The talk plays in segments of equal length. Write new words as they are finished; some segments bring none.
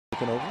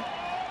taken over.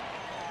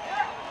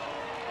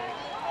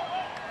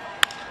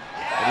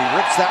 And he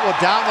rips that one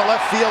down the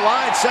left field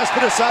line.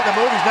 Cespedes on the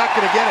move. He's not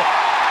going to get it.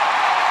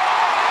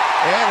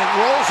 And it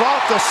rolls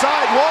off the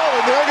side wall,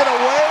 and they're going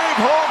to wave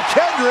home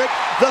Kendrick.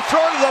 The throw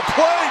to the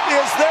plate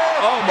is there.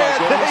 Oh, my and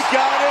goodness. they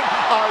got him.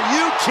 Are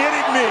you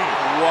kidding me?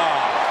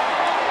 Wow.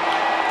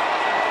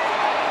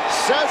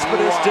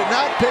 Cespedes did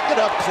not pick it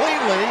up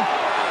cleanly.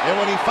 And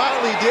when he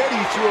finally did,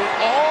 he threw it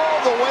all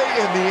the way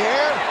in the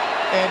air.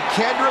 And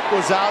Kendrick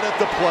was out at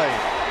the plate.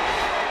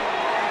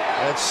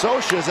 And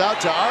Scioscia's out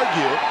to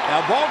argue.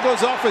 Now, ball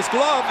goes off his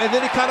glove, and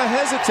then he kind of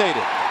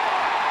hesitated.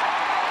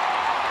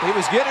 He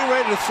was getting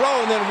ready to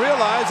throw and then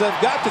realized, I've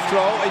got to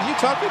throw. And you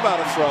talk about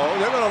a throw.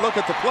 They're going to look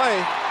at the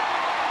play.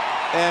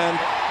 And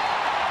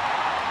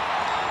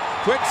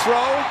quick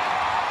throw.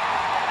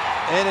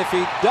 And if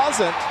he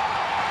doesn't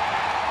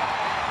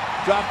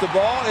drop the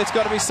ball, it's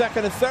going to be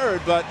second and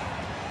third. But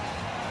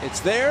it's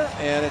there,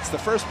 and it's the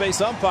first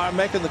base umpire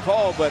making the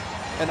call. But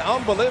an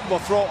unbelievable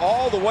throw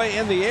all the way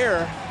in the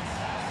air.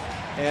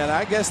 And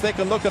I guess they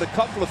can look at a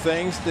couple of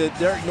things. Did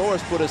Derek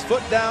Norris put his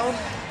foot down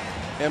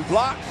and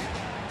block?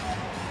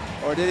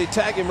 Or did he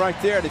tag him right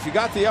there? And if you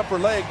got the upper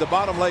leg, the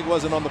bottom leg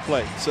wasn't on the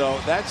plate. So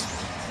that's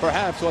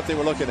perhaps what they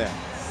were looking at.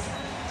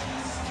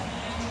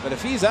 But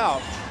if he's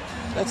out,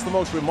 that's the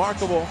most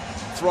remarkable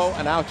throw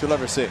and out you'll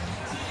ever see.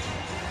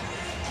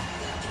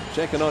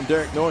 Checking on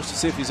Derek Norris to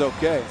see if he's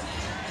okay.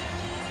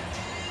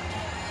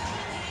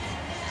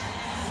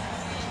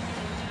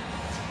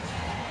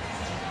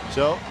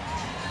 So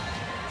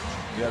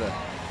you gotta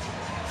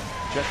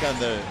check on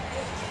the.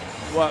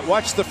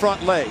 Watch the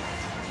front leg.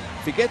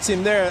 If he gets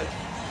him there,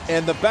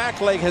 and the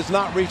back leg has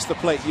not reached the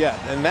plate yet,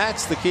 and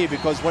that's the key,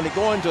 because when you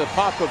go into a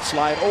pop-up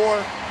slide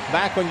or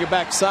back on your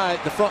back side,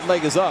 the front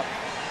leg is up.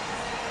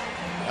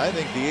 I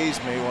think the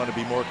A's may want to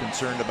be more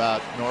concerned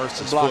about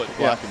Norris's foot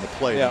blocking the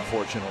plate,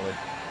 unfortunately.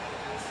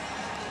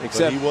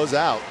 Except but he was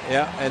out.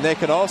 Yeah, and they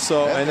could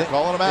also they're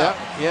calling him out.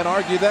 Yeah, can't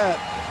argue that.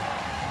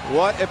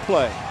 What a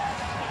play.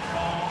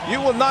 You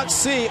will not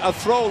see a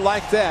throw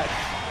like that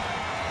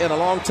in a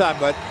long time.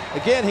 But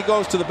again, he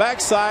goes to the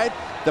backside.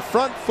 The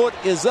front foot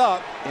is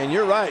up, and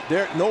you're right,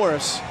 Derek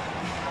Norris,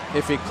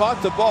 if he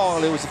caught the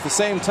ball, it was at the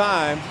same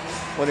time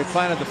when he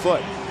planted the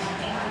foot.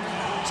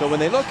 So when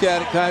they look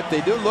at it,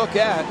 they do look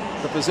at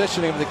the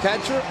positioning of the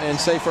catcher and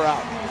say for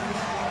out.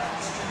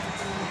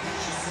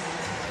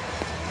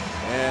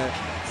 And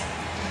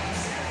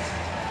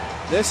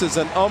this is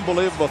an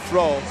unbelievable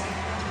throw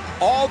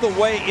all the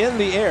way in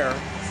the air.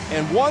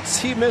 And once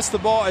he missed the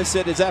ball, I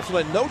said, there's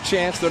absolutely no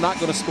chance they're not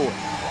going to score.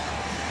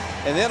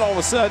 And then all of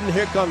a sudden,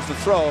 here comes the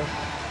throw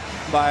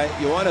by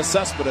Yoenis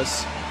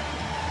Cespedes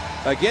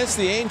against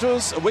the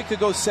Angels. A week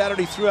ago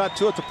Saturday, threw out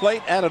two at the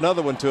plate, add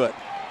another one to it.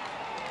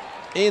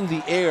 In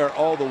the air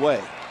all the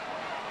way.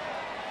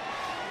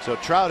 So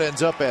Trout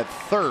ends up at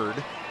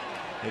third.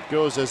 It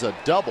goes as a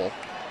double.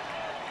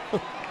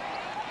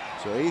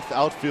 So 8th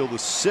outfield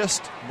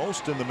assist,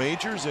 most in the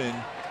majors, and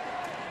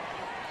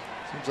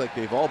seems like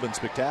they've all been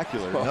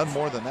spectacular. None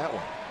more than that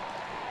one.